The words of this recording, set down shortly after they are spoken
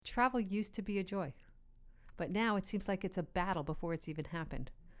travel used to be a joy, but now it seems like it's a battle before it's even happened.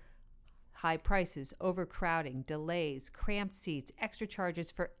 High prices, overcrowding, delays, cramped seats, extra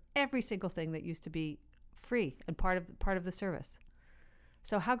charges for every single thing that used to be free and part of the service.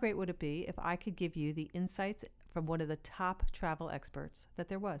 So how great would it be if I could give you the insights from one of the top travel experts that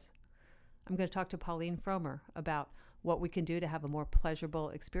there was? I'm going to talk to Pauline Frommer about what we can do to have a more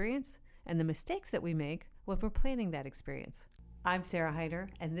pleasurable experience and the mistakes that we make when we're planning that experience. I'm Sarah Heiner,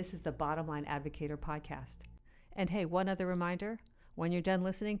 and this is the Bottom Line Advocator podcast. And hey, one other reminder, when you're done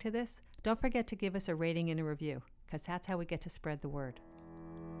listening to this, don't forget to give us a rating and a review, because that's how we get to spread the word.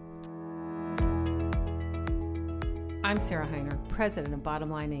 I'm Sarah Heiner, president of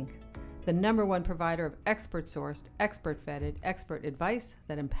Bottom Line Inc., the #1 provider of expert-sourced, expert-vetted, expert advice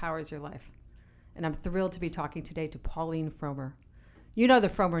that empowers your life. And I'm thrilled to be talking today to Pauline Frommer. You know the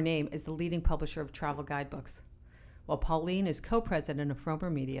Frommer name is the leading publisher of travel guidebooks. While Pauline is co-president of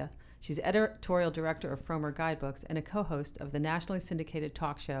Frommer Media, she's editorial director of Frommer Guidebooks and a co-host of the nationally syndicated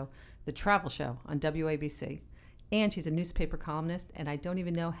talk show, The Travel Show, on WABC. And she's a newspaper columnist, and I don't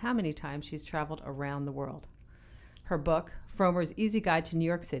even know how many times she's traveled around the world. Her book, Frommer's Easy Guide to New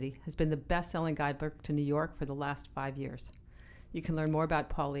York City, has been the best-selling guidebook to New York for the last 5 years. You can learn more about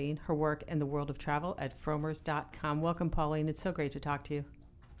Pauline, her work, and the world of travel at frommers.com. Welcome, Pauline. It's so great to talk to you.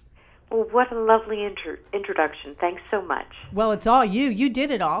 Well, what a lovely introduction. Thanks so much. Well, it's all you. You did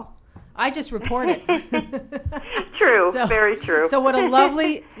it all. I just reported. True, very true. So what a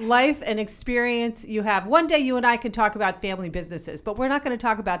lovely life and experience you have. One day you and I can talk about family businesses, but we're not going to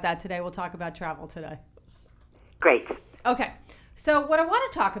talk about that today. We'll talk about travel today. Great. Okay. So what I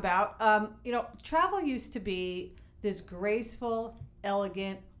want to talk about, travel used to be this graceful,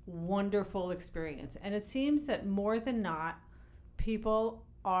 elegant, wonderful experience. And it seems that more than not, people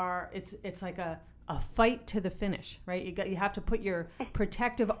are, it's like a fight to the finish, right? You have to put your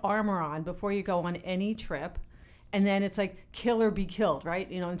protective armor on before you go on any trip. And then it's like kill or be killed, right?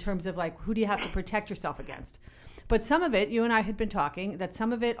 You know, in terms of like, who do you have to protect yourself against? But some of it, you and I had been talking, that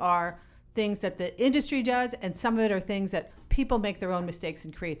some of it are things that the industry does, and some of it are things that people make their own mistakes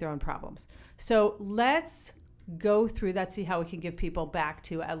and create their own problems. So let's go through that, see how we can give people back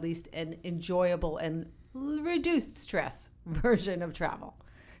to at least an enjoyable and reduced stress version of travel.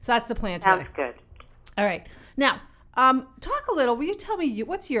 So that's the plan today. Sounds good. All right. Now, talk a little. Will you tell me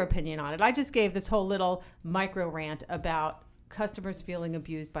what's your opinion on it? I just gave this whole little micro rant about customers feeling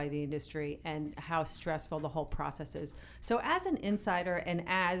abused by the industry and how stressful the whole process is. So as an insider and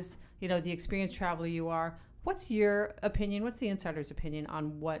as, the experienced traveler you are, what's your opinion? What's the insider's opinion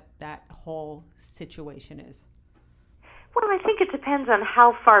on what that whole situation is? Well, I think it depends on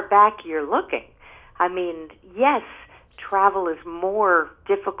how far back you're looking. I mean, yes, travel is more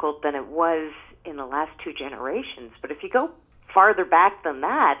difficult than it was in the last 2 generations. But if you go farther back than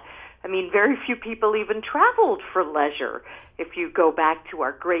that, I mean, very few people even traveled for leisure. If you go back to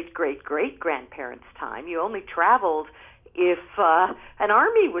our great-great-great-grandparents' time, you only traveled if an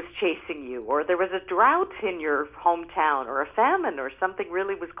army was chasing you, or there was a drought in your hometown, or a famine, or something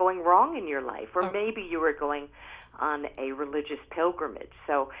really was going wrong in your life, or maybe you were going on a religious pilgrimage.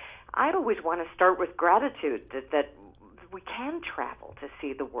 So I always want to start with gratitude that we can travel to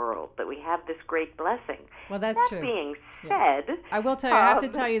see the world, that we have this great blessing. Well, that's true. That being said, I will tell you, I have to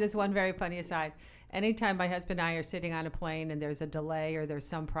tell you this one very funny aside. Anytime my husband and I are sitting on a plane and there's a delay or there's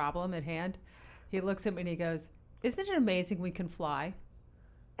some problem at hand, he looks at me and he goes, "Isn't it amazing we can fly?"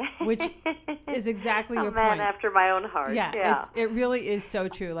 Which is exactly your point. A man after my own heart. Yeah. It really is so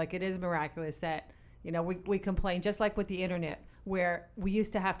true. Like, it is miraculous that, we complain, just like with the internet, where we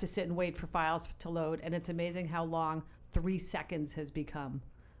used to have to sit and wait for files to load. And it's amazing how long 3 seconds has become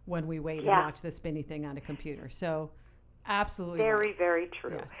when we wait and watch the spinny thing on a computer. So absolutely. Very, right. very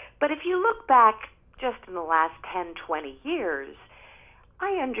true. Yes. But if you look back just in the last 10, 20 years,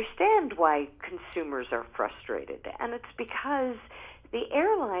 I understand why consumers are frustrated. And it's because the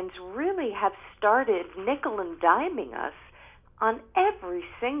airlines really have started nickel and diming us on every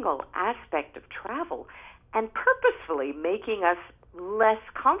single aspect of travel and purposefully making us less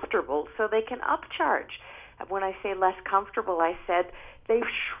comfortable so they can upcharge. And when I say less comfortable, I said they've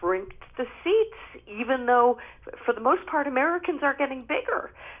shrinked the seats, even though for the most part Americans are getting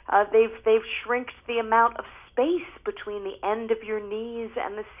bigger. They've shrinked the amount of space between the end of your knees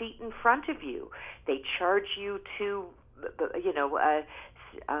and the seat in front of you. They charge you to,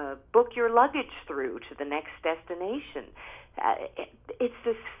 book your luggage through to the next destination. It's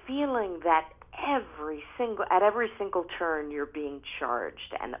this feeling that at every single turn you're being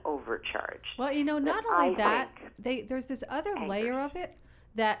charged and overcharged. Well, not only that, there's this other layer of it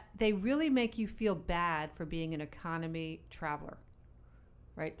that they really make you feel bad for being an economy traveler.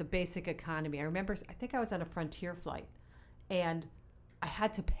 right? The basic economy. I remember, I think I was on a Frontier flight, and I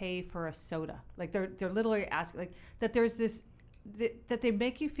had to pay for a soda. Like they're literally asking, like, that there's this that they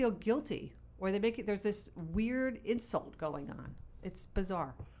make you feel guilty, or they make it, there's this weird insult going on. It's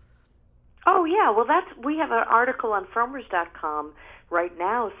bizarre. Oh yeah, well we have an article on Fromers.com right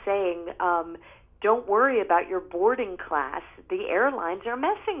now saying, don't worry about your boarding class. The airlines are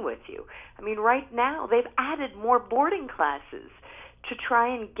messing with you. I mean, right now they've added more boarding classes to try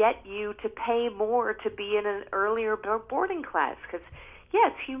and get you to pay more to be in an earlier boarding class. Because, yeah,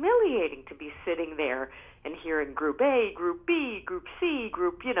 it's humiliating to be sitting there and hearing Group A, Group B, Group C,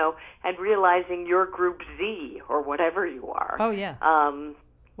 Group, and realizing you're Group Z or whatever you are. Oh, yeah.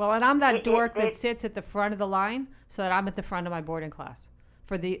 Well, and I'm that dork that sits at the front of the line so that I'm at the front of my boarding class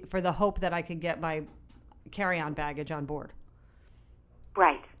for the hope that I can get my carry-on baggage on board.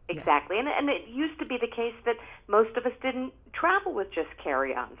 Right, exactly. Yeah. And it used to be the case that most of us didn't travel with just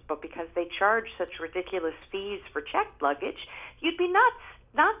carry-ons, but because they charge such ridiculous fees for checked luggage, you'd be nuts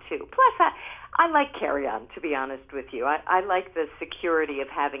not to. Plus, I like carry-on, to be honest with you. I like the security of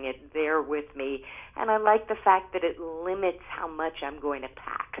having it there with me, and I like the fact that it limits how much I'm going to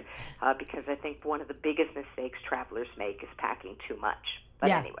pack, because I think one of the biggest mistakes travelers make is packing too much. But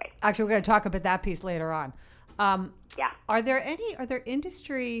anyway. Actually, we're going to talk about that piece later on. Yeah. Are there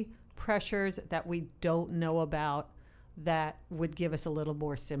industry pressures that we don't know about that would give us a little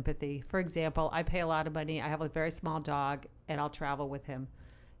more sympathy? For example, I pay a lot of money. I have a very small dog, and I'll travel with him.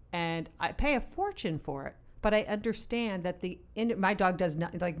 And I pay a fortune for it, but I understand that my dog does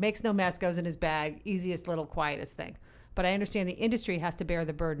not, like, makes no mess, goes in his bag, easiest little quietest thing. But I understand the industry has to bear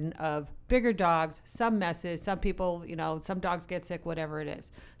the burden of bigger dogs, some messes, some people, some dogs get sick, whatever it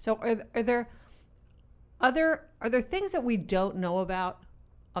is. So are there things that we don't know about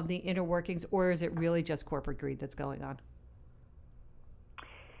of the inner workings, or is it really just corporate greed that's going on?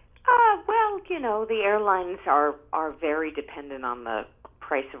 Well, the airlines are very dependent on the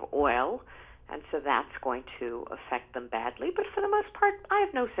price of oil, and so that's going to affect them badly. But for the most part, I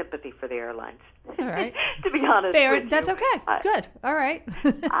have no sympathy for the airlines. All right. To be honest Fair. with you. That's okay. Good. All right.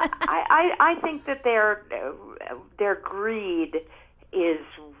 I think that their greed is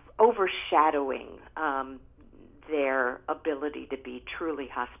overshadowing their ability to be truly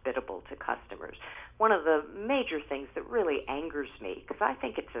hospitable to customers. One of the major things that really angers me, because I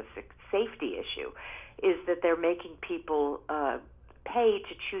think it's a safety issue, is that they're making people pay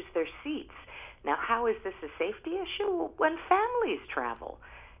to choose their seats. Now, how is this a safety issue? When families travel,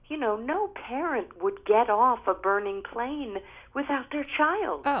 no parent would get off a burning plane without their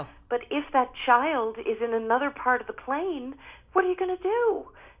child. Oh. But if that child is in another part of the plane, what are you going to do?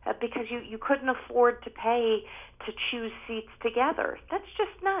 Because you couldn't afford to pay to choose seats together. That's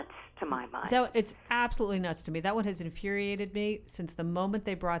just nuts to my mind. It's absolutely nuts to me. That one has infuriated me since the moment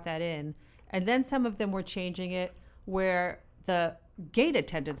they brought that in. And then some of them were changing it where the gate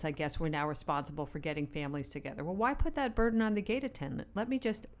attendants, I guess, were now responsible for getting families together. Well, why put that burden on the gate attendant? Let me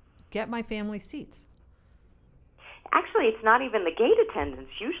just get my family seats. Actually, it's not even the gate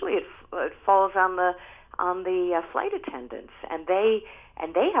attendants. Usually it falls on the flight attendants, and they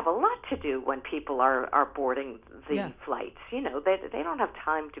have a lot to do when people are boarding the flights. They don't have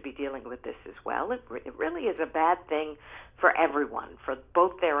time to be dealing with this as well. It really is a bad thing for everyone, for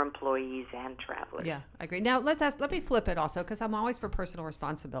both their employees and travelers. Yeah, I agree. Now let me flip it also, because I'm always for personal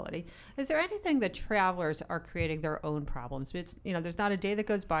responsibility. Is there anything that travelers are creating their own problems? It's there's not a day that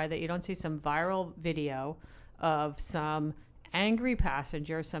goes by that you don't see some viral video of some angry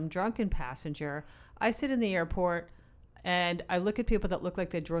passenger, some drunken passenger. I sit in the airport and I look at people that look like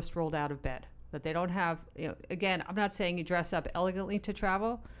they just rolled out of bed, that they don't have, again, I'm not saying you dress up elegantly to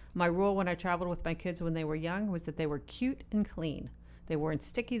travel. My rule when I traveled with my kids when they were young was that they were cute and clean. They weren't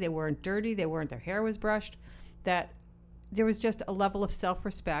sticky, they weren't dirty, their hair was brushed, that there was just a level of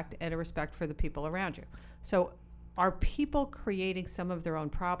self-respect and a respect for the people around you. So are people creating some of their own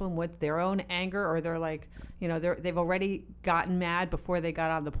problem with their own anger, or they're like, they've already gotten mad before they got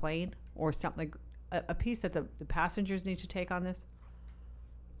on the plane, or something, a piece that the passengers need to take on this?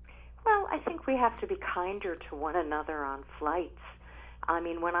 Well, I think we have to be kinder to one another on flights. I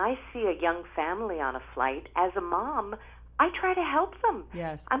mean, when I see a young family on a flight, as a mom, I try to help them.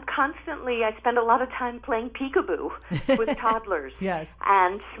 Yes. I spend a lot of time playing peekaboo with toddlers. Yes.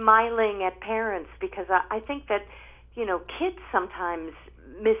 And smiling at parents, because I think that, kids sometimes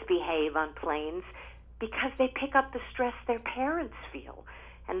misbehave on planes because they pick up the stress their parents feel.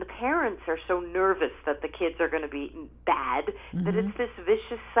 And the parents are so nervous that the kids are going to be bad that it's this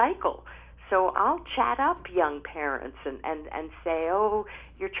vicious cycle. So I'll chat up young parents and say, oh,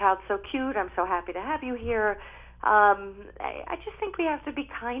 your child's so cute. I'm so happy to have you here. I just think we have to be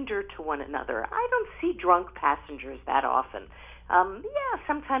kinder to one another. I don't see drunk passengers that often.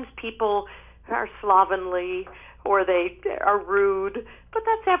 Sometimes people are slovenly or they are rude, but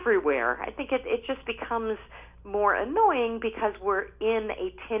that's everywhere. I think it just becomes more annoying because we're in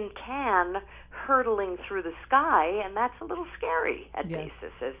a tin can hurtling through the sky, and that's a little scary at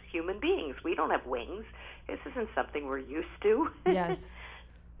basis as human beings. We don't have wings. This isn't something we're used to. Yes.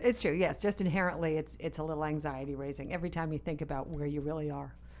 It's true. Yes, just inherently, it's a little anxiety raising every time you think about where you really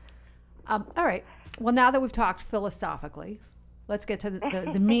are. All right. Well, now that we've talked philosophically, let's get to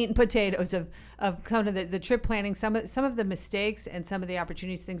the meat and potatoes of kind of the trip planning. Some of the mistakes and some of the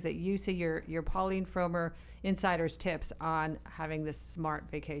opportunities, things that you see your Pauline Fromer Insider's tips on having this smart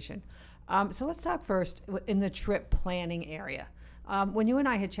vacation. So let's talk first in the trip planning area. When you and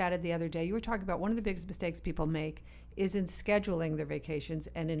I had chatted the other day, you were talking about one of the biggest mistakes people make is in scheduling their vacations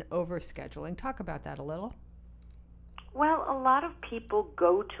and in overscheduling. Talk about that a little. Well, a lot of people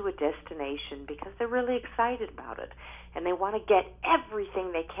go to a destination because they're really excited about it, and they want to get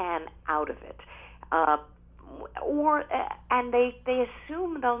everything they can out of it, and they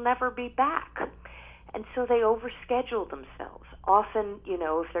assume they'll never be back, and so they overschedule themselves. Often,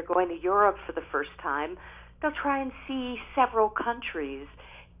 if they're going to Europe for the first time, they'll try and see several countries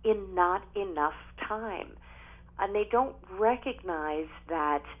in not enough time. And they don't recognize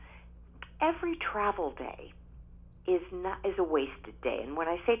that every travel day is a wasted day. And when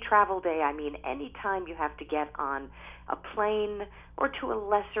I say travel day, I mean any time you have to get on a plane or to a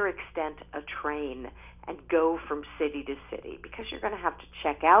lesser extent a train and go from city to city, because you're going to have to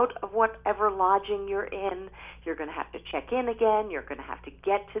check out of whatever lodging you're in. You're going to have to check in again. You're going to have to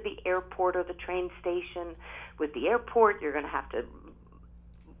get to the airport or the train station. With the airport, you're going to have to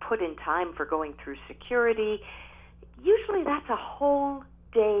put in time for going through security. Usually that's a whole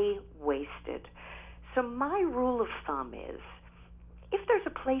day wasted. So my rule of thumb is, if there's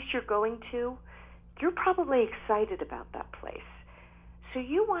a place you're going to, you're probably excited about that place. So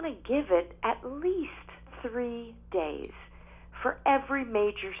you want to give it at least 3 days. For every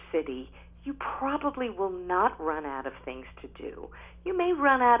major city, you probably will not run out of things to do. You may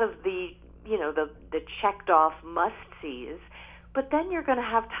run out of the checked off must-sees, but then you're going to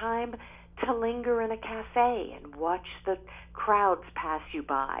have time to linger in a cafe and watch the crowds pass you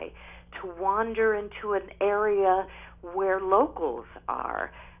by, to wander into an area where locals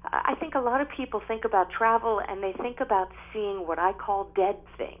are. I think a lot of people think about travel and they think about seeing what I call dead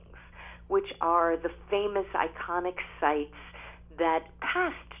things, which are the famous iconic sites that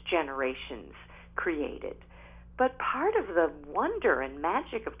past generations created. But part of the wonder and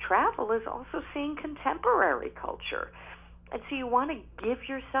magic of travel is also seeing contemporary culture. And so you want to give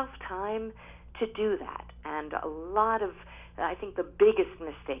yourself time to do that. And I think the biggest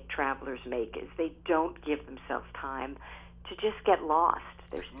mistake travelers make is they don't give themselves time to just get lost.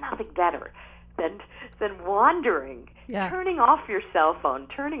 There's nothing better than wandering, turning off your cell phone,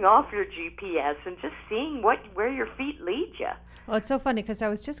 turning off your GPS, and just seeing where your feet lead you. Well, it's so funny because I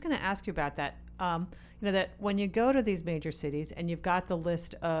was just going to ask you about that. That when you go to these major cities and you've got the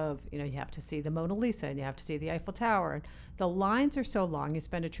list of, you have to see the Mona Lisa and you have to see the Eiffel Tower, and the lines are so long, you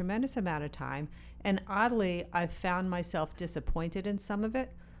spend a tremendous amount of time. And oddly, I've found myself disappointed in some of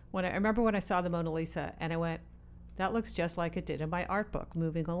it. I remember when I saw the Mona Lisa and I went, that looks just like it did in my art book,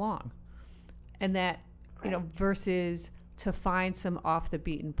 moving along. And that, versus to find some off the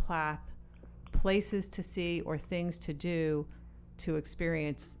beaten path places to see or things to do to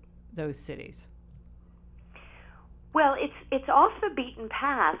experience those cities. Well, it's off the beaten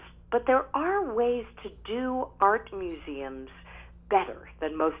path, but there are ways to do art museums better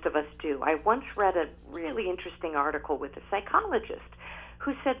than most of us do. I once read a really interesting article with a psychologist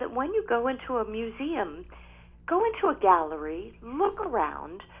who said that when you go into a museum, go into a gallery, look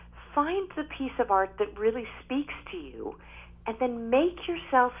around, find the piece of art that really speaks to you, and then make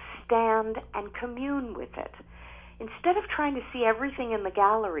yourself stand and commune with it. Instead of trying to see everything in the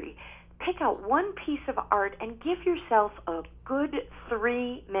gallery, pick out one piece of art and give yourself a good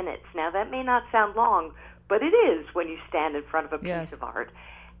 3 minutes. Now, that may not sound long, but it is when you stand in front of a piece of art.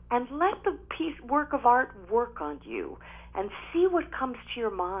 And let the work of art work on you and see what comes to your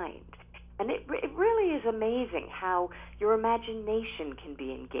mind. And it really is amazing how your imagination can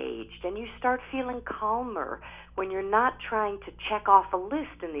be engaged, and you start feeling calmer when you're not trying to check off a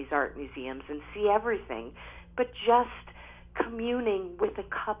list in these art museums and see everything, but just communing with a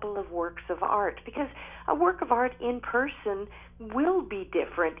couple of works of art, because a work of art in person will be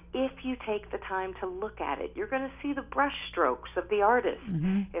different if you take the time to look at it. You're going to see the brush strokes of the artist.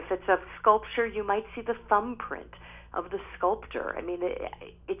 Mm-hmm. If it's a sculpture, you might see the thumbprint of the sculptor. I mean,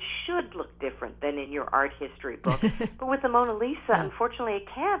 it should look different than in your art history book. But with the Mona Lisa, unfortunately, it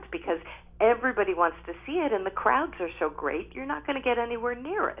can't, because everybody wants to see it and the crowds are so great, you're not going to get anywhere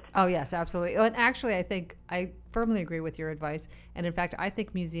near it. Oh, yes, absolutely. And actually, I firmly agree with your advice. And in fact, I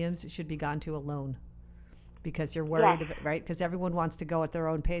think museums should be gone to alone, because you're worried, Yes. right? Because everyone wants to go at their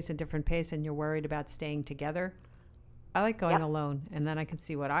own pace and different pace, and you're worried about staying together. I like going alone, and then I can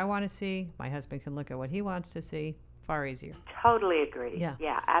see what I want to see. My husband can look at what he wants to see. Far easier. Totally agree. Yeah.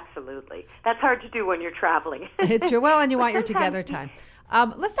 Yeah, absolutely. That's hard to do when you're traveling. It's true. Well, and you want your together time.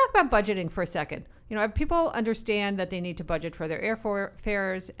 Let's talk about budgeting for a second. You know, people understand that they need to budget for their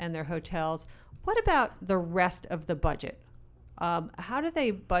airfares and their hotels. What about the rest of the budget? How do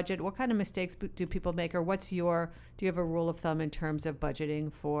they budget? What kind of mistakes do people make? Or do you have a rule of thumb in terms of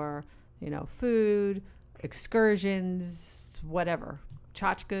budgeting for, food, excursions, whatever,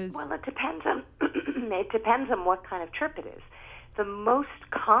 tchotchkes? Well, it depends on what kind of trip it is. The most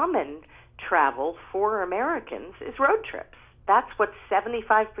common travel for Americans is road trips. That's what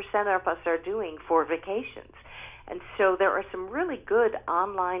 75% of us are doing for vacations. And so there are some really good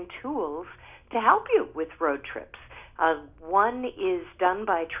online tools to help you with road trips. One is done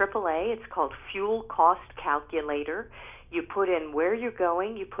by AAA. It's called Fuel Cost Calculator. You put in where you're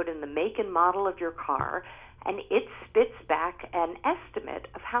going, you put in the make and model of your car, and it spits back an estimate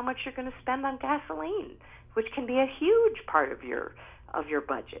of how much you're going to spend on gasoline, which can be a huge part of your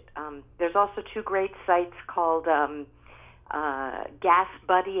budget. There's also two great sites called Gas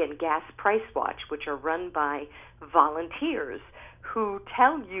Buddy and Gas Price Watch, which are run by volunteers who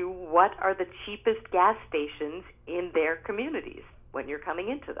tell you what are the cheapest gas stations in their communities when you're coming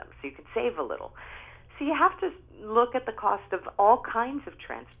into them, so you can save a little. So you have to look at the cost of all kinds of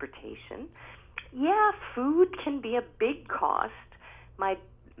transportation. Yeah, food can be a big cost. My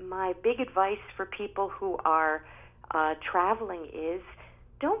big advice for people who are traveling is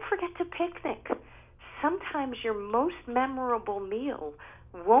don't forget to picnic. Sometimes your most memorable meal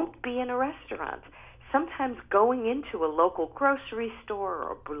won't be in a restaurant. Sometimes going into a local grocery store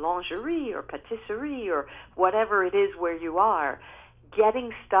or boulangerie or patisserie or whatever it is where you are,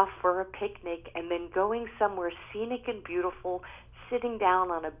 getting stuff for a picnic and then going somewhere scenic and beautiful, sitting down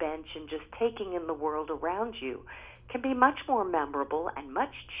on a bench and just taking in the world around you can be much more memorable and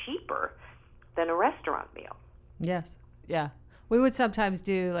much cheaper than a restaurant meal. Yes. Yeah. We would sometimes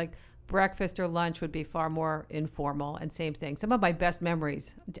do like breakfast or lunch would be far more informal, and same thing. Some of my best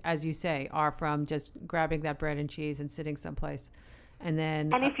memories, as you say, are from just grabbing that bread and cheese and sitting someplace. And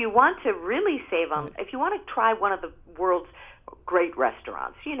if you want to really save on, if you want to try one of the world's great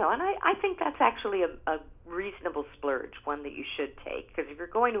restaurants, and I think that's actually a reasonable splurge, one that you should take, because if you're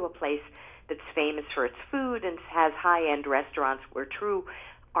going to a place that's famous for its food and has high-end restaurants where true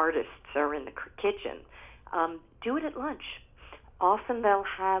artists are in the kitchen, do it at lunch. Often they'll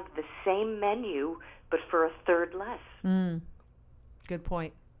have the same menu, but for a third less. Good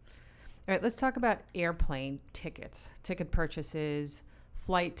point. All right, let's talk about airplane tickets, ticket purchases,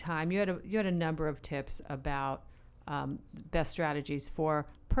 flight time. You had a number of tips about best strategies for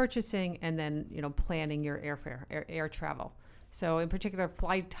purchasing and then planning your airfare, air travel. So in particular,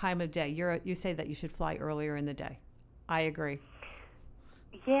 flight time of day. You say that you should fly earlier in the day. I agree.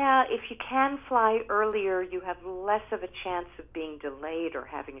 Yeah, if you can fly earlier, you have less of a chance of being delayed or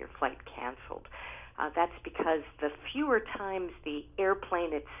having your flight canceled. That's because the fewer times the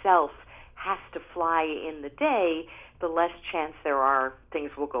airplane itself has to fly in the day, the less chance there are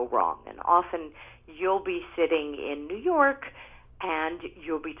things will go wrong. And often you'll be sitting in New York and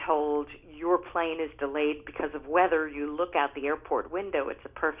you'll be told your plane is delayed because of weather. You look out the airport window, it's a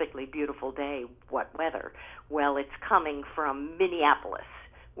perfectly beautiful day. What weather? Well, it's coming from Minneapolis,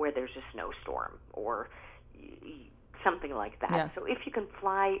 where there's a snowstorm or something like that. Yes. So if you can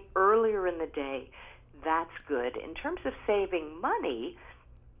fly earlier in the day, that's good. In terms of saving money,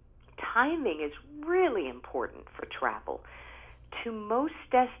 timing is really important for travel. To most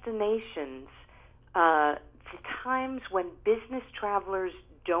destinations, the times when business travelers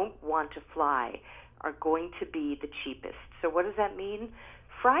don't want to fly are going to be the cheapest. So what does that mean?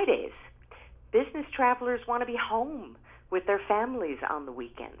 Fridays. Business travelers want to be home with their families on the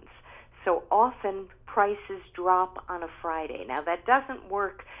weekends. So often prices drop on a Friday. Now that doesn't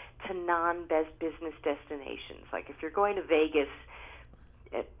work to non-business destinations. Like if you're going to Vegas,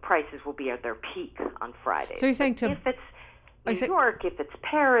 prices will be at their peak on Friday. So you're saying if it's New York, if it's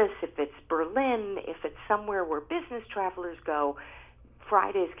Paris, if it's Berlin, if it's somewhere where business travelers go,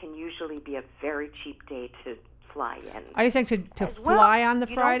 Fridays can usually be a very cheap day to fly in. Are you saying to fly on the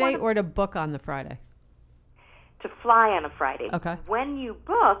Friday or to book on the Friday? To fly on a Friday. Okay. When you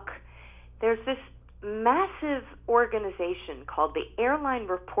book, there's this massive organization called the Airline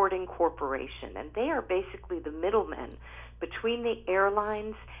Reporting Corporation, and they are basically the middlemen between the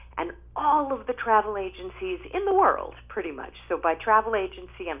airlines and all of the travel agencies in the world, pretty much. So by travel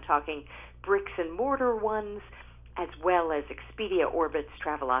agency, I'm talking bricks and mortar ones, as well as Expedia, Orbitz,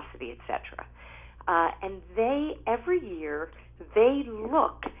 Travelocity, etc. And they, every year, they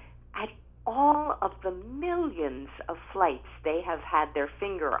look at all of the millions of flights they have had their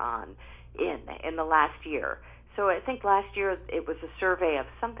finger on in the last year. So I think last year it was a survey of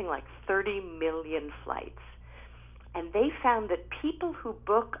something like 30 million flights. And they found that people who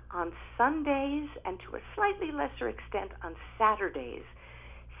book on Sundays and to a slightly lesser extent on Saturdays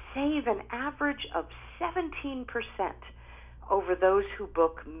save an average of 17% over those who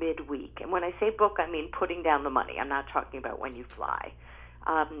book midweek. And when I say book, I mean putting down the money. I'm not talking about when you fly.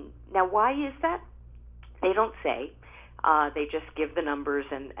 Now, why is that? They don't say. They just give the numbers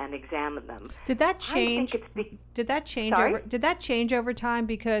and examine them. Did that change? Did that change over time?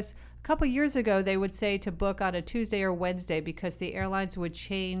 Because a couple years ago, they would say to book on a Tuesday or Wednesday because the airlines would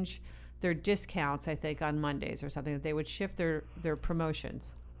change their discounts, I think, on Mondays or something. That they would shift their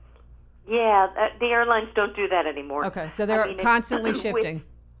promotions. Yeah, the airlines don't do that anymore. Okay, so they're constantly shifting.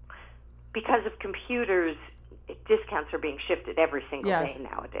 Because of computers, discounts are being shifted every single day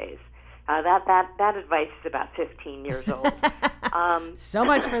nowadays. That advice is about 15 years old. So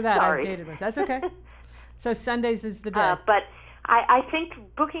much for that. Sorry. I've dated myself. That's okay. So Sundays is the day. But I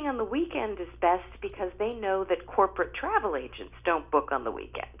think booking on the weekend is best because they know that corporate travel agents don't book on the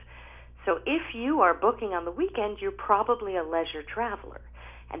weekend. So if you are booking on the weekend, you're probably a leisure traveler.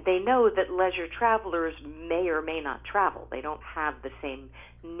 And they know that leisure travelers may or may not travel. They don't have the same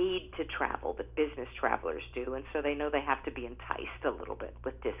need to travel that business travelers do. And so they know they have to be enticed a little bit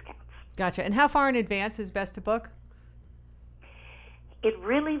with discounts. Gotcha. And how far in advance is best to book? It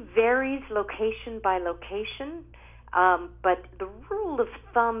really varies location by location. But the rule of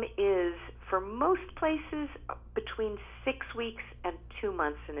thumb is for most places between 6 weeks and 2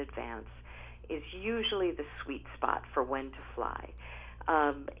 months in advance is usually the sweet spot for when to fly.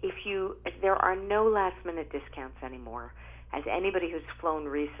 There are no last-minute discounts anymore. As anybody who's flown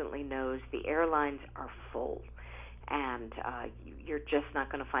recently knows, the airlines are full, and you're just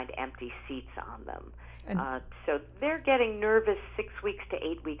not going to find empty seats on them. So they're getting nervous 6 weeks to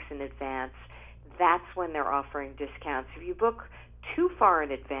 8 weeks in advance. That's when they're offering discounts. If you book too far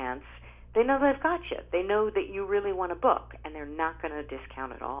in advance, they know they've got you. They know that you really want to book, and they're not going to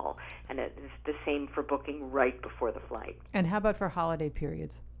discount at all. And it's the same for booking right before the flight. And how about for holiday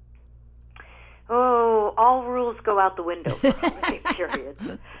periods? Oh, all rules go out the window for holiday periods.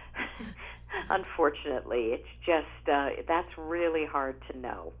 Unfortunately, it's just, that's really hard to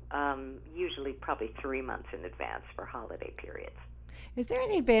know. Usually probably 3 months in advance for holiday periods. Is there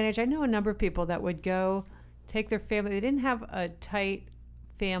any advantage? I know a number of people that would go take their family. They didn't have a tight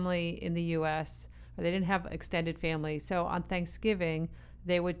family in the U.S., or they didn't have extended family. So on Thanksgiving,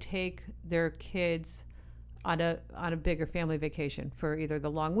 they would take their kids on a bigger family vacation for either the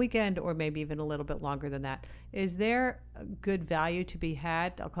long weekend or maybe even a little bit longer than that. Is there a good value to be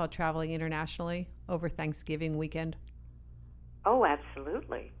had, I'll call it traveling internationally, over Thanksgiving weekend? Oh,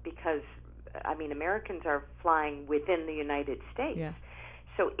 absolutely. Because, Americans are flying within the United States. Yeah.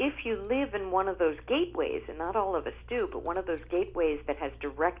 So if you live in one of those gateways, and not all of us do, but one of those gateways that has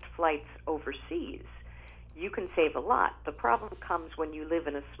direct flights overseas, you can save a lot. The problem comes when you live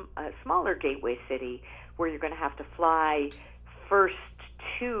in a smaller gateway city where you're going to have to fly first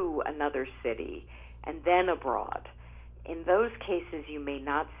to another city and then abroad. In those cases, you may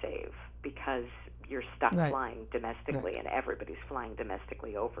not save because you're stuck flying domestically, and everybody's flying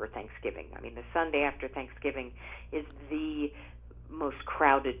domestically over Thanksgiving. The Sunday after Thanksgiving is the most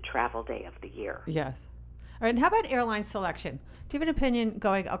crowded travel day of the year. Yes. All right, and how about airline selection? Do you have an opinion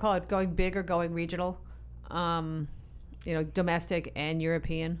I'll call it going big or going regional? Domestic and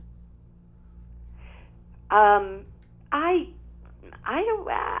European? I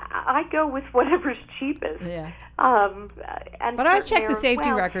go with whatever's cheapest. Yeah. But I always check the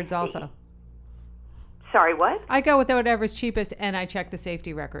safety records also. Sorry, what? I go with whatever's cheapest, and I check the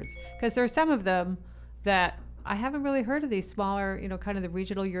safety records because there are some of them that I haven't really heard of, these smaller, kind of the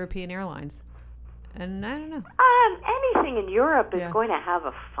regional European airlines. And I don't know. Anything in Europe is going to have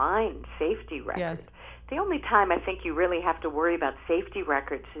a fine safety record. Yes. The only time I think you really have to worry about safety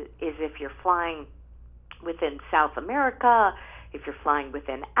records is if you're flying within South America, if you're flying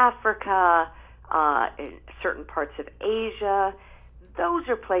within Africa, in certain parts of Asia. Those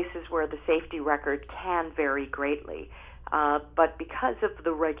are places where the safety record can vary greatly. But because of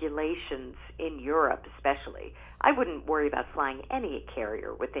the regulations in Europe especially, I wouldn't worry about flying any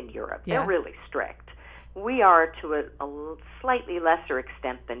carrier within Europe. Yeah. They're really strict. We are to a slightly lesser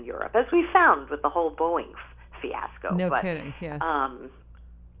extent than Europe, as we found with the whole Boeing fiasco. No kidding. Yes.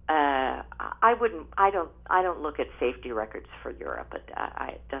 I don't look at safety records for Europe, but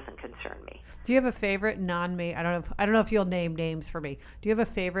it doesn't concern me. Do you have a favorite non-major? I don't know if you'll name names for me. Do you have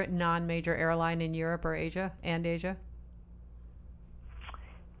a favorite non-major airline in Europe or Asia?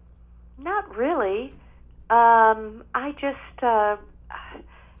 Not really. I just, as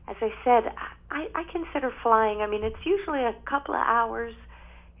I said, I consider flying. I mean, it's usually a couple of hours.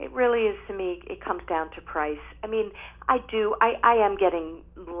 It really is, to me, it comes down to price. I mean, I am getting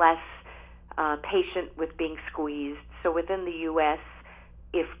less patient with being squeezed. So within the U.S.,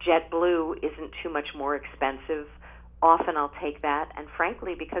 if JetBlue isn't too much more expensive, often I'll take that. And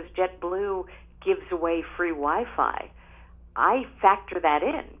frankly, because JetBlue gives away free Wi-Fi, I factor that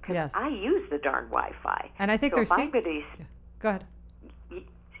in because I use the darn Wi-Fi. And I think there's Go ahead.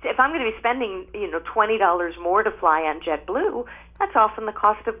 If I'm going to be spending, $20 more to fly on JetBlue, that's often the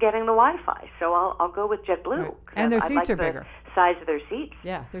cost of getting the Wi-Fi. So I'll go with JetBlue. Right. And their seats are bigger. Size of their seats.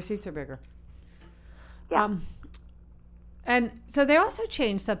 Yeah, their seats are bigger. Yeah. And so they also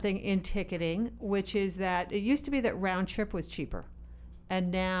changed something in ticketing, which is that it used to be that round trip was cheaper.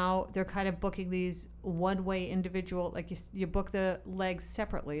 And now they're kind of booking these one-way individual, like you book the legs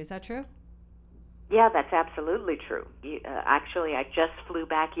separately. Is that true? Yeah, that's absolutely true. Actually, I just flew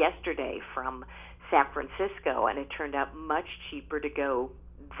back yesterday from San Francisco, and it turned out much cheaper to go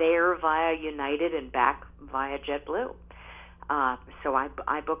there via United and back via JetBlue. So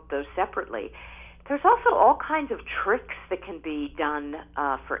I booked those separately. There's also all kinds of tricks that can be done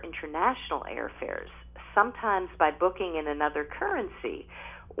for international airfares, sometimes by booking in another currency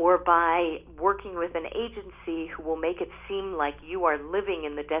or by working with an agency who will make it seem like you are living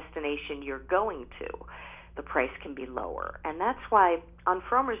in the destination you're going to. The price can be lower. And that's why on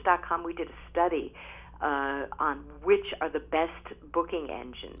Fromers.com we did a study on which are the best booking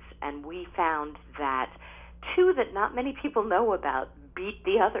engines. And we found that two that not many people know about beat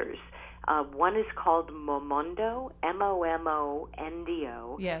the others. One is called Momondo,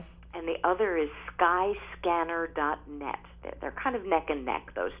 Momondo. Yes. And the other is skyscanner.net. They're kind of neck and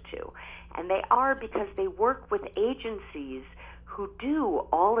neck, those two. And they are because they work with agencies who do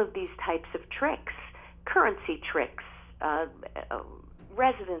all of these types of tricks, currency tricks,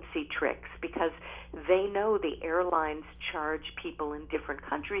 residency tricks, because they know the airlines charge people in different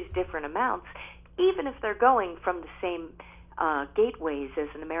countries different amounts, even if they're going from the same gateways as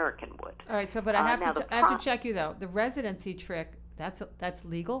an American would. All right, but I have to check you, though. The residency trick, that's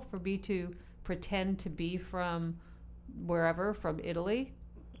legal for me to pretend to be from wherever, from Italy,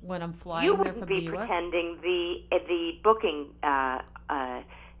 when I'm flying there from the U.S.? You wouldn't be pretending. The booking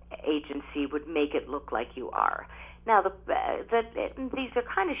agency would make it look like you are. Now, these are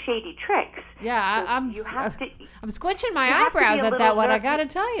kind of shady tricks. Yeah, so I'm squinching my eyebrows at that one, I got to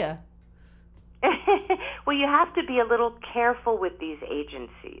tell you. Well, you have to be a little careful with these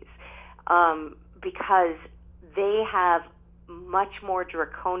agencies because they have much more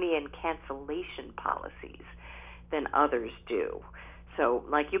draconian cancellation policies than others do. So,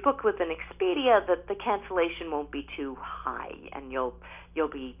 like you book with an Expedia, the cancellation won't be too high, and you'll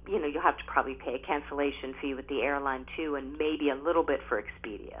have to probably pay a cancellation fee with the airline too, and maybe a little bit for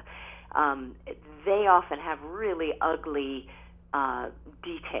Expedia. They often have really ugly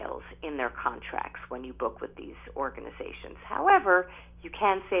details in their contracts when you book with these organizations. However, you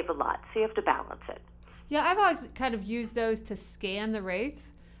can save a lot, so you have to balance it. Yeah, I've always kind of used those to scan the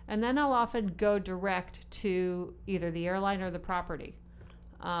rates, and then I'll often go direct to either the airline or the property.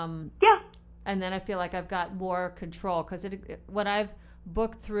 Yeah. And then I feel like I've got more control, because when I've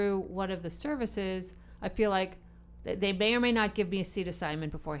booked through one of the services, I feel like they may or may not give me a seat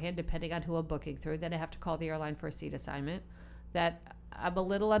assignment beforehand, depending on who I'm booking through. Then I have to call the airline for a seat assignment. That I'm a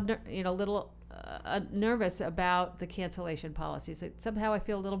little nervous about the cancellation policies. Somehow I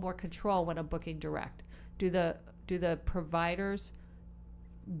feel a little more control when I'm booking direct. Do the providers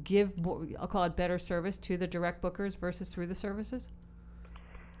give more, I'll call it, better service to the direct bookers versus through the services?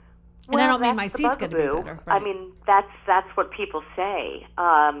 And well, I don't mean my seat's going to be better. Right? I mean, that's what people say.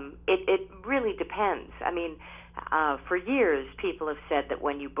 It really depends. I mean, for years, people have said that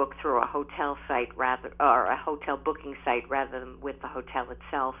when you book through a hotel site or a hotel booking site rather than with the hotel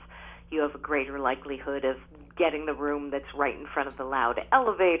itself, you have a greater likelihood of getting the room that's right in front of the loud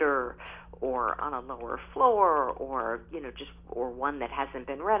elevator, or on a lower floor, or or one that hasn't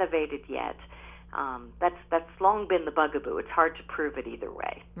been renovated yet. That's long been the bugaboo. It's hard to prove it either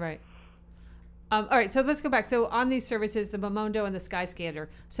way. Right. All right, so let's go back. So on these services, the Momondo and the Skyscanner,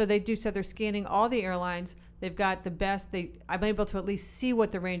 so they're scanning all the airlines. They've got the best. I'm able to at least see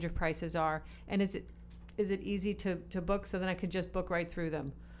what the range of prices are. And is it easy to book? So then I can just book right through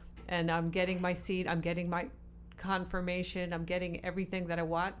them. And I'm getting my seat. I'm getting my confirmation. I'm getting everything that I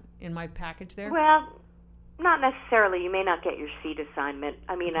want in my package there. Well, not necessarily. You may not get your seat assignment.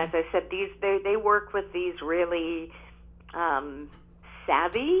 I mean, Okay. as I said, they work with these really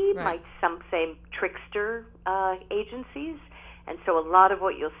savvy, Right. might some say trickster agencies. And so a lot of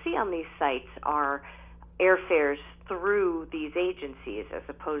what you'll see on these sites are airfares through these agencies as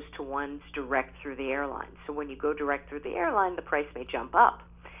opposed to ones direct through the airline. So when you go direct through the airline, the price may jump up.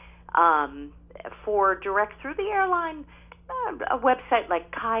 For direct through the airline, a website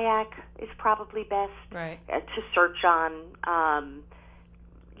like Kayak is probably best Right. to search on,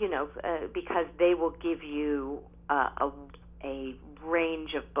 because they will give you a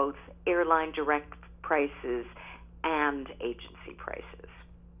range of both airline direct prices and agency prices.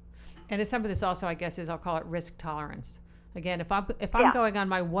 And some of this also, I guess, is I'll call it risk tolerance. Again, if I'm Yeah. going on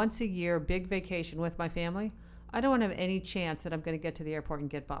my once a year big vacation with my family, I don't want to have any chance that I'm going to get to the airport and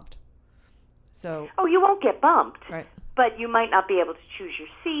get bumped. So, Oh, you won't get bumped, right, but you might not be able to choose your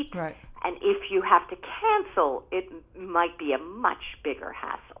seat. right, And if you have to cancel, it might be a much bigger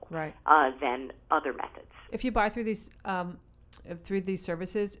hassle right. than other methods. If you buy through these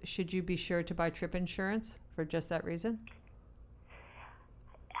services, should you be sure to buy trip insurance for just that reason?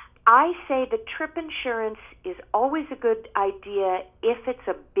 I say that trip insurance is always a good idea if it's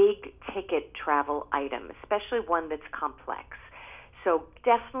a big ticket travel item, especially one that's complex. So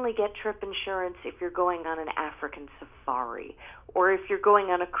definitely get trip insurance if you're going on an African safari or if you're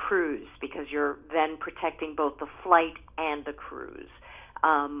going on a cruise, because you're then protecting both the flight and the cruise,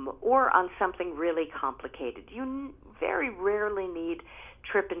 or on something really complicated. You very rarely need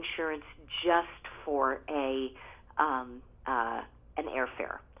trip insurance just for an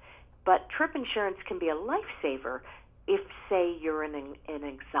airfare. But trip insurance can be a lifesaver if, say, you're in an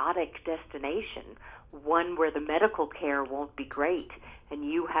exotic destination, one where the medical care won't be great and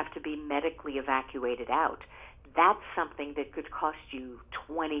you have to be medically evacuated out. That's something that could cost you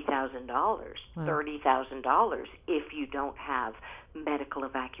 $20,000, Wow. $30,000 if you don't have medical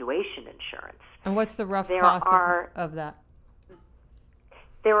evacuation insurance. And what's the rough There cost are- of that?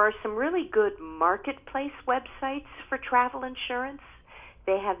 There are some really good marketplace websites for travel insurance.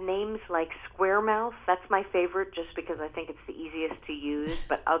 They have names like Squaremouth. That's my favorite just because I think it's the easiest to use.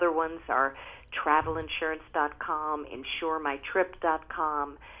 But other ones are travelinsurance.com,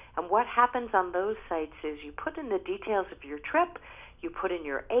 insuremytrip.com. And what happens on those sites is you put in the details of your trip, you put in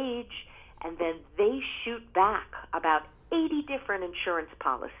your age, and then they shoot back about 80 different insurance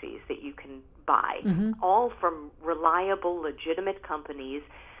policies that you can buy, all from reliable, legitimate companies.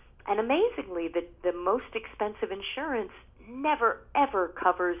 And amazingly, the most expensive insurance never, ever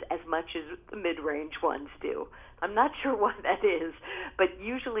covers as much as the mid-range ones do. I'm not sure why that is, but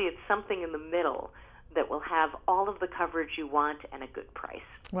usually it's something in the middle that will have all of the coverage you want and a good price.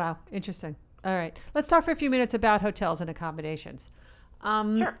 Wow, interesting. All right, let's talk for a few minutes about hotels and accommodations.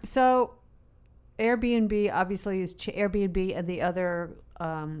 Sure. So, Airbnb obviously is Airbnb and the other,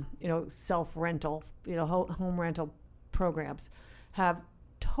 self-rental, home rental programs have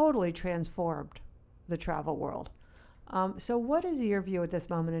totally transformed the travel world. So what is your view at this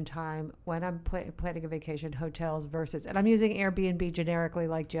moment in time when I'm planning a vacation, hotels versus, and I'm using Airbnb generically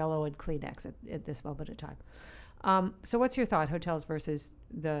like Jell-O and Kleenex at this moment in time. So what's your thought, hotels versus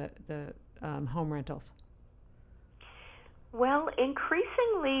the home rentals? Well,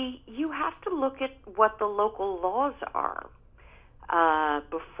 increasingly, you have to look at what the local laws are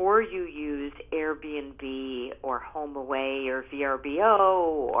before you use Airbnb or HomeAway or VRBO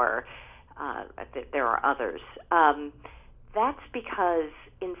or there are others. That's because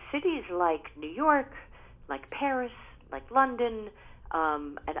in cities like New York, like Paris, like London,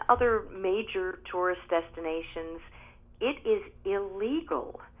 and other major tourist destinations, it is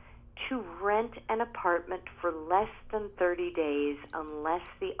illegal to rent an apartment for less than 30 days unless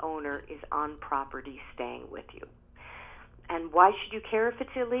the owner is on property staying with you. And why should you care if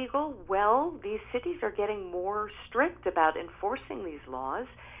it's illegal? Well, these cities are getting more strict about enforcing these laws,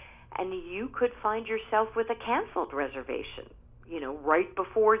 and you could find yourself with a canceled reservation, right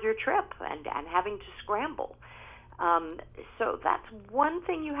before your trip and having to scramble. So that's one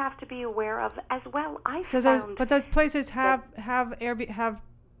thing you have to be aware of as well. But those places have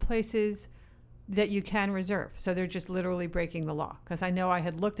places that you can reserve. So they're just literally breaking the law. Because I know I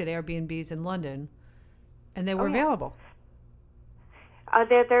had looked at Airbnbs in London, and they were available.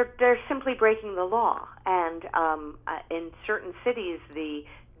 They're simply breaking the law, and in certain cities, the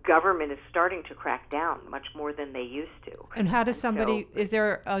government is starting to crack down much more than they used to. And how does somebody, is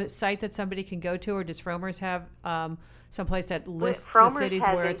there a site that somebody can go to, or does Frommer's have someplace that lists the cities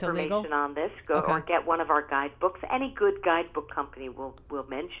where it's illegal? Frommer's has information on this. Go or get one of our guidebooks. Any good guidebook company will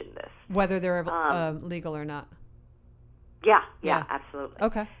mention this. Whether they're legal or not. Yeah, absolutely.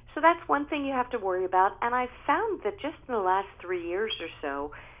 Okay. So that's one thing you have to worry about. And I found that just in the last 3 years or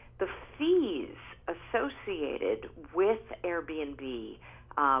so, the fees associated with Airbnb,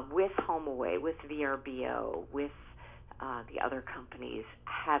 with HomeAway, with VRBO, with the other companies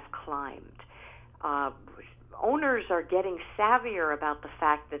have climbed. Owners are getting savvier about the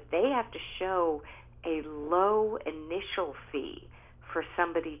fact that they have to show a low initial fee for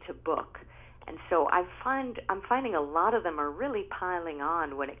somebody to book. And so I'm finding a lot of them are really piling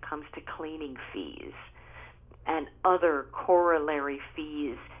on when it comes to cleaning fees and other corollary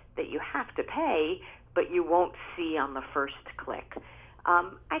fees that you have to pay, but you won't see on the first click.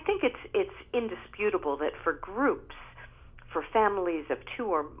 I think it's indisputable that for groups, for families of 2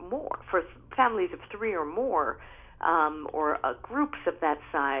 or more, for families of 3 or more, or groups of that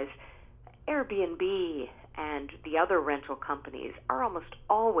size, Airbnb and the other rental companies are almost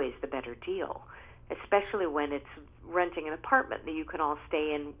always the better deal, especially when it's renting an apartment that you can all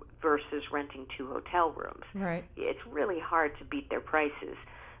stay in versus renting 2 hotel rooms. Right. It's really hard to beat their prices.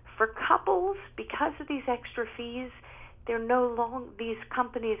 For couples, because of these extra fees, these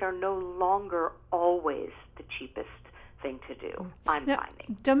companies are no longer always the cheapest thing to do, I'm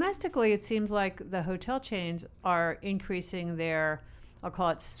finding. Domestically, it seems like the hotel chains are increasing their, I'll call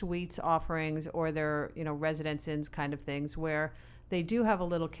it suites offerings, or their, residence inns kind of things, where they do have a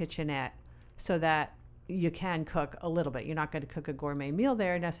little kitchenette so that you can cook a little bit. You're not going to cook a gourmet meal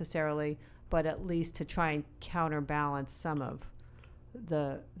there necessarily, but at least to try and counterbalance some of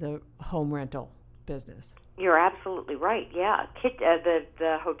the home rental business. You're absolutely right. Yeah,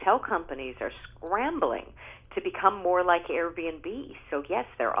 the hotel companies are scrambling to become more like Airbnb. So yes,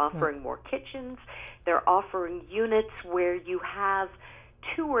 they're offering more kitchens. They're offering units where you have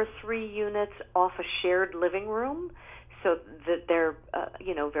 2 or 3 units off a shared living room, so that they're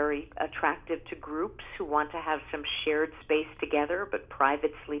very attractive to groups who want to have some shared space together, but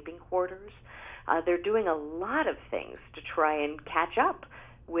private sleeping quarters. They're doing a lot of things to try and catch up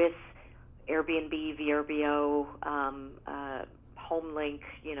with Airbnb, VRBO, HomeLink,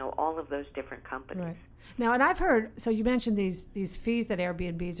 all of those different companies. Right. Now, and I've heard, so you mentioned these fees that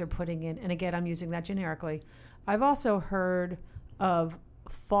Airbnbs are putting in, and again, I'm using that generically. I've also heard of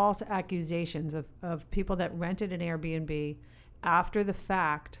false accusations of people that rented an Airbnb after the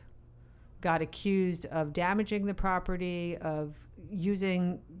fact, got accused of damaging the property, of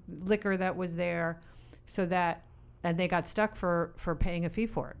using liquor that was there, and they got stuck for paying a fee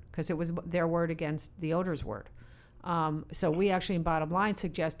for it because it was their word against the owner's word. So we actually, in Bottom Line,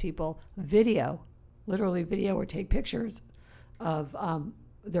 suggest people literally video or take pictures of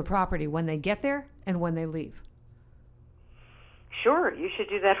their property when they get there and when they leave. Sure, you should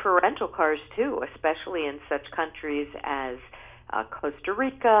do that for rental cars too, especially in such countries as Costa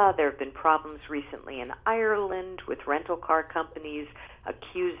Rica. There have been problems recently in Ireland with rental car companies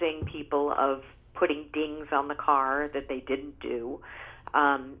accusing people of putting dings on the car that they didn't do.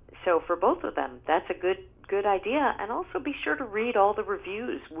 So for both of them, that's a good idea. And also be sure to read all the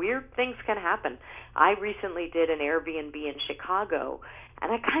reviews. Weird things can happen. I recently did an Airbnb in Chicago,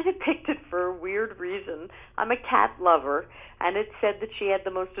 and I kind of picked it for a weird reason. I'm a cat lover, and it said that she had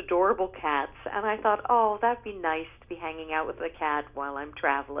the most adorable cats. And I thought, oh, that'd be nice to be hanging out with a cat while I'm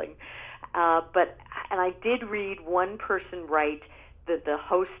traveling. And I did read one person write that the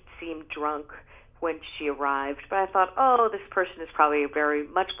host seemed drunk when she arrived, but I thought, oh, this person is probably very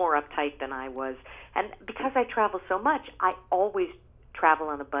much more uptight than I was. And because I travel so much, I always travel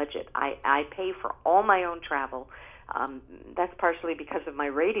on a budget. I pay for all my own travel. That's partially because of my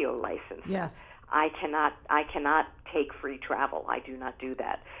radio license. Yes. I cannot take free travel. I do not do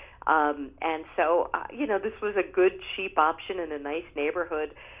that. And so, this was a good, cheap option in a nice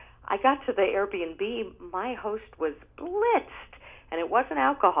neighborhood. I got to the Airbnb. My host was blitzed. And it wasn't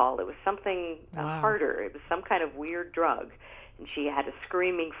alcohol. It was something harder. It was some kind of weird drug. And she had a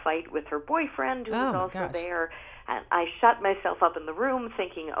screaming fight with her boyfriend, who was also there. And I shut myself up in the room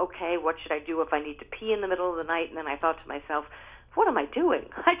thinking, okay, what should I do if I need to pee in the middle of the night? And then I thought to myself, what am I doing?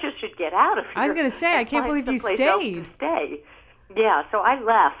 I just should get out of here. I was going to say, I can't believe you stayed. Yeah, so I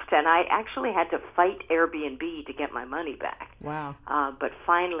left, and I actually had to fight Airbnb to get my money back. Wow. But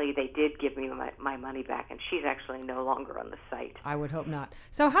finally, they did give me my money back, and she's actually no longer on the site. I would hope not.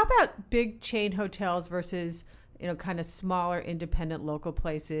 So how about big chain hotels versus, kind of smaller, independent local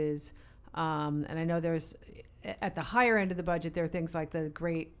places? And I know there's at the higher end of the budget, there are things like the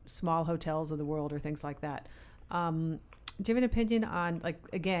great small hotels of the world or things like that. Do you have an opinion on, like,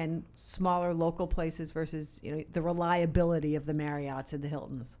 again, smaller local places versus, the reliability of the Marriotts and the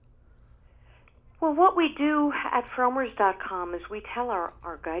Hiltons? Well, what we do at fromers.com is we tell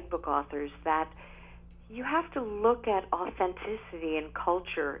our guidebook authors that you have to look at authenticity and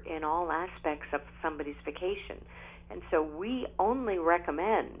culture in all aspects of somebody's vacation. And so we only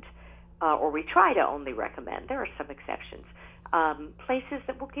recommend, or we try to only recommend, there are some exceptions, places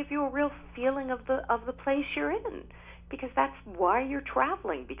that will give you a real feeling of the place you're in. Because that's why you're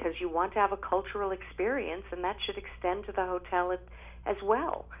traveling, because you want to have a cultural experience, and that should extend to the hotel as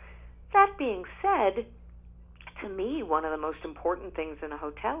well. That being said, to me, one of the most important things in a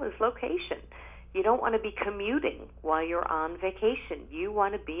hotel is location. You don't want to be commuting while you're on vacation. You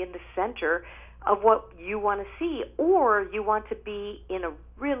want to be in the center of what you want to see, or you want to be in a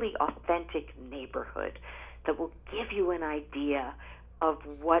really authentic neighborhood that will give you an idea of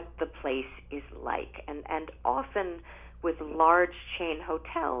what the place is like. And often with large chain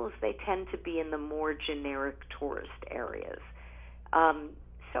hotels, they tend to be in the more generic tourist areas.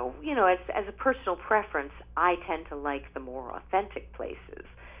 So, as a personal preference, I tend to like the more authentic places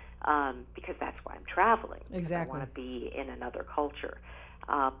because that's why I'm traveling. Exactly. I want to be in another culture.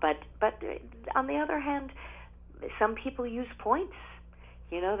 But on the other hand, some people use points,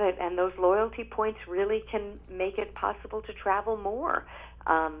 and those loyalty points really can make it possible to travel more.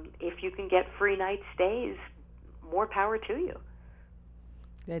 If you can get free night stays, more power to you.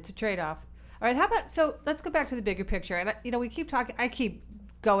 It's a trade-off. All right, so let's go back to the bigger picture. And, we keep talking, I keep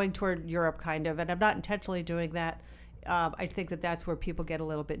going toward Europe kind of, and I'm not intentionally doing that. I think that's where people get a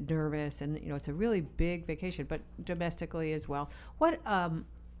little bit nervous, and, it's a really big vacation, but domestically as well.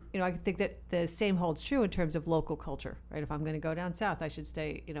 I think that the same holds true in terms of local culture, right? If I'm going to go down south, I should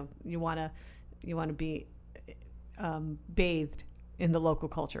stay, you want to be bathed in the local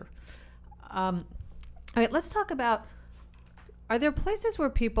culture. All right, let's talk about, are there places where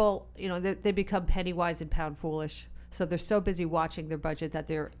people, they become penny wise and pound foolish? So they're so busy watching their budget that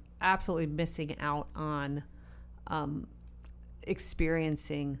they're absolutely missing out on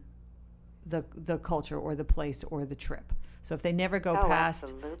experiencing the culture or the place or the trip. So if they never go past,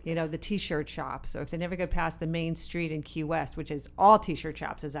 absolutely. The T-shirt shops, or if they never go past the main street in Key West, which is all T-shirt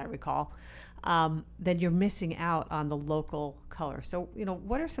shops, as I recall, then you're missing out on the local color. So,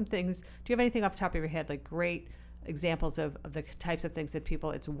 what are some things, do you have anything off the top of your head, like great examples of the types of things that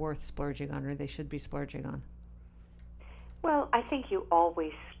it's worth splurging on, or they should be splurging on? Well, I think you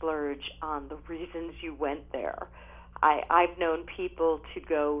always splurge on the reasons you went there. I've known people to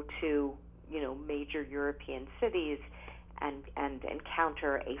go to, major European cities and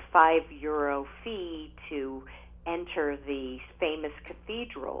encounter a €5 fee to enter the famous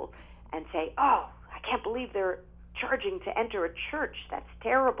cathedral and say, oh, I can't believe they're charging to enter a church. That's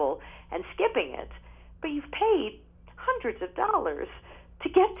terrible, and skipping it. But you've paid hundreds of dollars to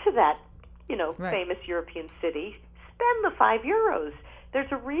get to that, Right. famous European city. Spend the €5.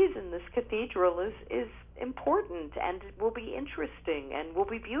 There's a reason this cathedral is important, and it will be interesting and will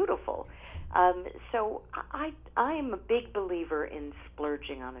be beautiful. So I am a big believer in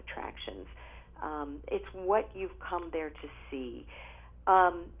splurging on attractions. It's what you've come there to see.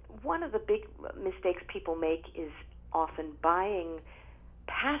 One of the big mistakes people make is often buying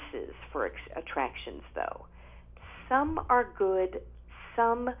passes for attractions, though. Some are good,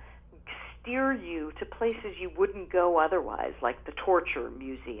 some steer you to places you wouldn't go otherwise, like the Torture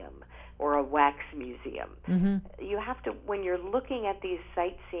Museum or a wax museum. Mm-hmm. You have to, when you're looking at these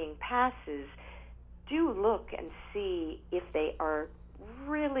sightseeing passes, do look and see if they are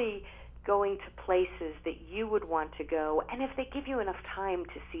really going to places that you would want to go, and if they give you enough time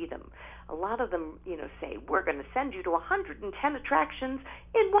to see them. A lot of them, say, we're going to send you to 110 attractions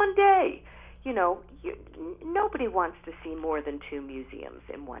in one day. Nobody wants to see more than 2 museums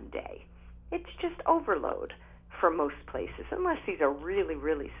in one day. It's just overload for most places, unless these are really,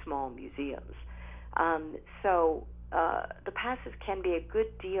 really small museums. So the passes can be a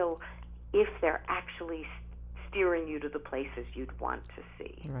good deal if they're actually steering you to the places you'd want to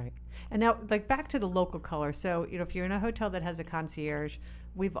see. Right. And now, back to the local color. So, if you're in a hotel that has a concierge,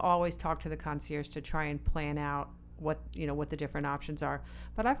 we've always talked to the concierge to try and plan out what the different options are.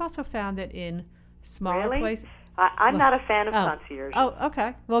 But I've also found that in smaller places... I'm not a fan of concierges. Oh,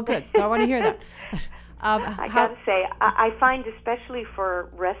 okay. Well, good. So I want to hear that. I got to say, I find especially for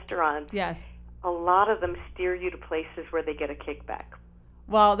restaurants, yes, a lot of them steer you to places where they get a kickback.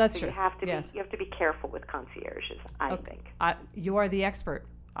 Well, that's so true. You have to yes. be careful with concierges, I think. You are the expert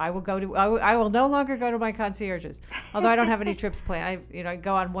I will no longer go to my concierges, although I don't have any trips planned. I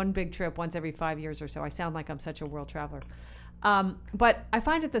go on one big trip once every 5 years or so. I sound like I'm such a world traveler. But I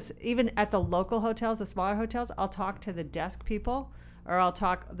find even at the local hotels, the smaller hotels, I'll talk to the desk people, or I'll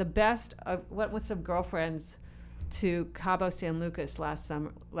talk the best. Went with some girlfriends to Cabo San Lucas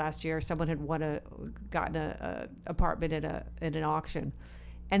last year. Someone had gotten a apartment in an auction,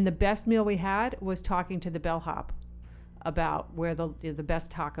 and the best meal we had was talking to the bellhop about where the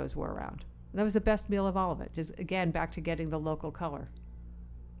best tacos were around. And that was the best meal of all of it. Just again, back to getting the local color.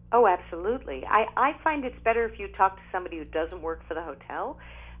 Oh, absolutely. I find it's better if you talk to somebody who doesn't work for the hotel,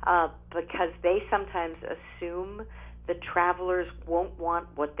 because they sometimes assume that travelers won't want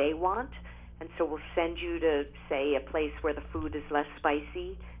what they want, and so will send you to, say, a place where the food is less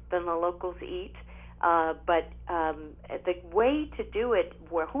spicy than the locals eat. But the way to do it,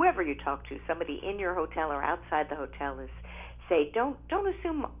 whoever you talk to, somebody in your hotel or outside the hotel, is say, don't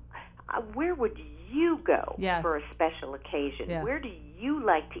assume, where would you go for a special occasion? Yeah. Where do you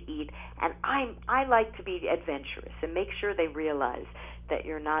like to eat? And I like to be adventurous, and make sure they realize that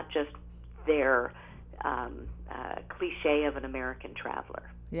you're not just their cliche of an American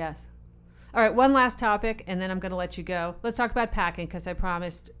traveler. Yes. All right, one last topic, and then I'm going to let you go. Let's talk about packing, because I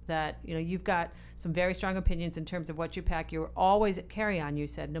promised that you've got some very strong opinions in terms of what you pack. You're always carry-on, you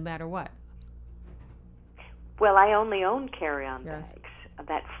said, no matter what. Well, I only own carry-on bags.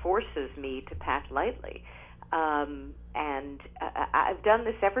 That forces me to pack lightly. And I've done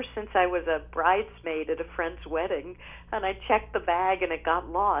this ever since I was a bridesmaid at a friend's wedding, and I checked the bag and it got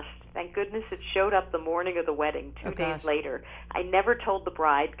lost. Thank goodness it showed up the morning of the wedding, 2 days later. I never told the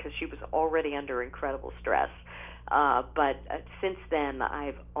bride because she was already under incredible stress. But since then,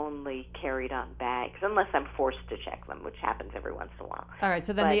 I've only carried on bags, unless I'm forced to check them, which happens every once in a while. All right,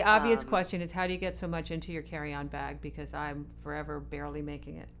 so then the obvious question is, how do you get so much into your carry-on bag? Because I'm forever barely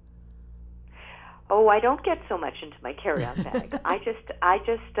making it. Oh, I don't get so much into my carry-on bag. I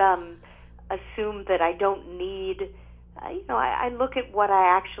just assume that I don't need. I look at what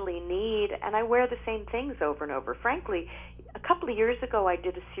I actually need, and I wear the same things over and over. Frankly, a couple of years ago, I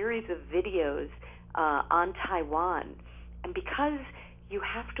did a series of videos on Taiwan, and because you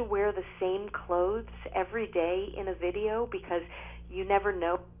have to wear the same clothes every day in a video, because you never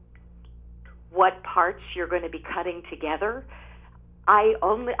know what parts you're going to be cutting together, I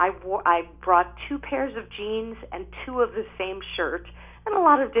brought 2 pairs of jeans and 2 of the same shirt and a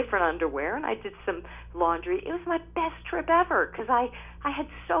lot of different underwear, and I did some laundry. It was my best trip ever, because I had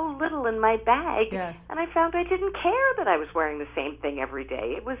so little in my bag, and I found I didn't care that I was wearing the same thing every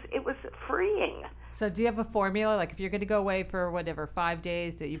day. It was freeing. So do you have a formula? Like if you're going to go away for 5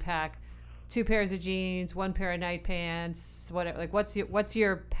 days, that you pack 2 pairs of jeans, 1 pair of night pants, whatever. Like what's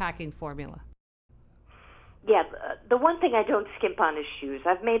your packing formula? Yeah, the one thing I don't skimp on is shoes.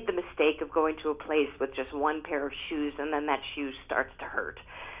 I've made the mistake of going to a place with just 1 pair of shoes, and then that shoe starts to hurt.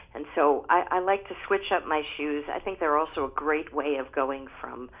 And so I like to switch up my shoes. I think they're also a great way of going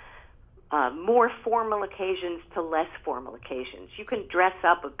from more formal occasions to less formal occasions. You can dress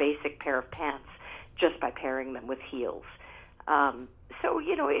up a basic pair of pants just by pairing them with heels. So,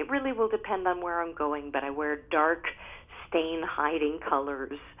 it really will depend on where I'm going, but I wear dark, stain-hiding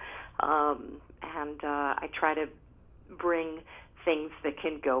colors. And I try to bring things that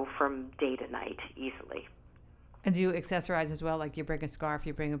can go from day to night easily. And do you accessorize as well? Like you bring a scarf,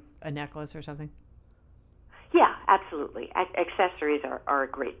 you bring a necklace or something? Yeah, absolutely. Accessories are a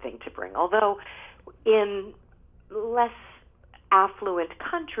great thing to bring. Although in less affluent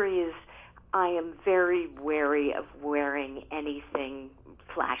countries, I am very wary of wearing anything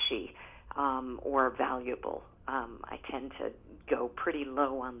flashy or valuable. I tend to go pretty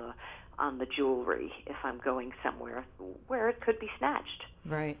low on the jewelry if I'm going somewhere where it could be snatched.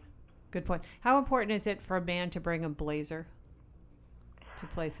 Right. Good point. How important is it for a man to bring a blazer to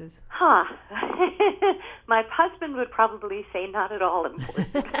places? My husband would probably say not at all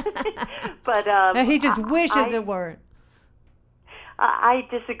important. But he just wishes it weren't. I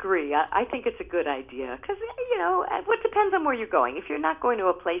disagree. I think it's a good idea because, it depends on where you're going. If you're not going to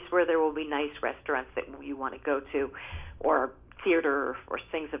a place where there will be nice restaurants that you want to go to, or theater or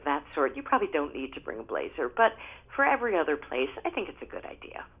things of that sort, you probably don't need to bring a blazer. But for every other place, I think it's a good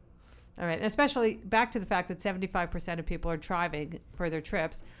idea. All right. And especially back to the fact that 75% of people are driving for their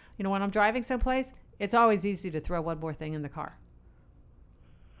trips. When I'm driving someplace, it's always easy to throw one more thing in the car.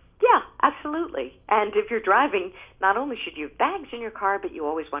 Yeah, absolutely. And if you're driving, not only should you have bags in your car, but you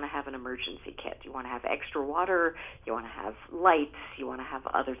always want to have an emergency kit. You want to have extra water, you want to have lights, you want to have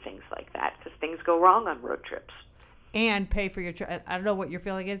other things like that, because things go wrong on road trips. And pay for your trip. I don't know what your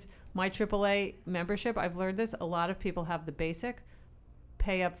feeling is. My AAA membership, I've learned this, a lot of people have the basic,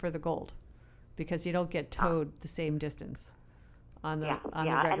 pay up for the gold because you don't get towed the same distance on the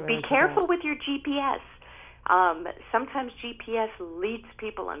regular. And be careful with your GPS. Sometimes GPS leads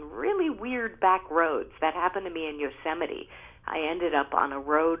people on really weird back roads. That happened to me in Yosemite. I ended up on a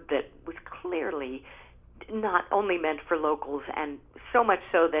road that was clearly not only meant for locals, and so much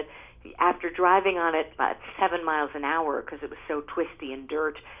so that after driving on it about 7 miles an hour because it was so twisty and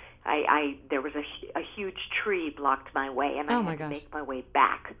dirt, there was a huge tree blocked my way, and I had to make my way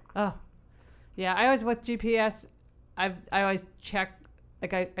back. Oh, yeah. I always, with GPS, I always check,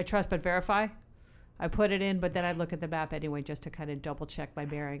 like I trust but verify. I put it in, but then I look at the map anyway just to kind of double check my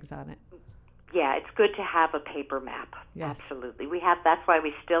bearings on it. Yeah, it's good to have a paper map. Yes. Absolutely. That's why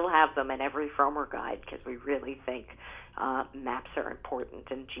we still have them in every Frommer guide, because we really think maps are important,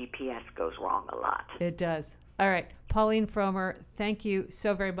 and GPS goes wrong a lot. It does. All right. Pauline Frommer, thank you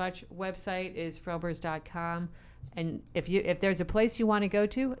so very much. Website is frommers.com. And if there's a place you want to go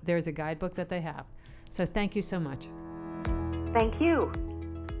to, there's a guidebook that they have. So thank you so much. Thank you.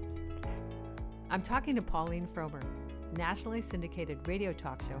 I'm talking to Pauline Frommer, nationally syndicated radio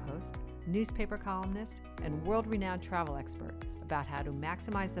talk show host, newspaper columnist, and world-renowned travel expert about how to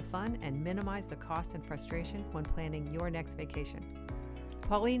maximize the fun and minimize the cost and frustration when planning your next vacation.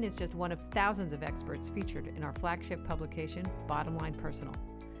 Pauline is just one of thousands of experts featured in our flagship publication, Bottom Line Personal.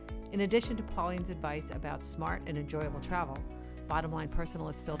 In addition to Pauline's advice about smart and enjoyable travel, Bottom Line Personal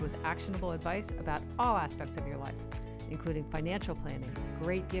is filled with actionable advice about all aspects of your life, including financial planning,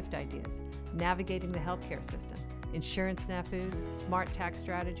 great gift ideas, navigating the healthcare system, insurance snafus, smart tax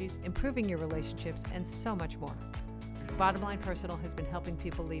strategies, improving your relationships, and so much more. Bottom Line Personal has been helping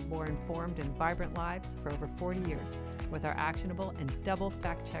people lead more informed and vibrant lives for over 40 years with our actionable and double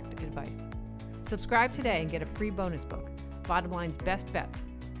fact-checked advice. Subscribe today and get a free bonus book, Bottom Line's Best Bets,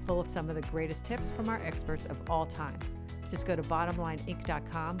 full of some of the greatest tips from our experts of all time. Just go to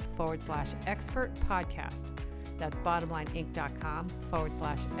bottomlineinc.com/expert podcast. That's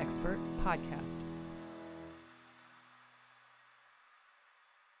bottomlineinc.com/expert podcast.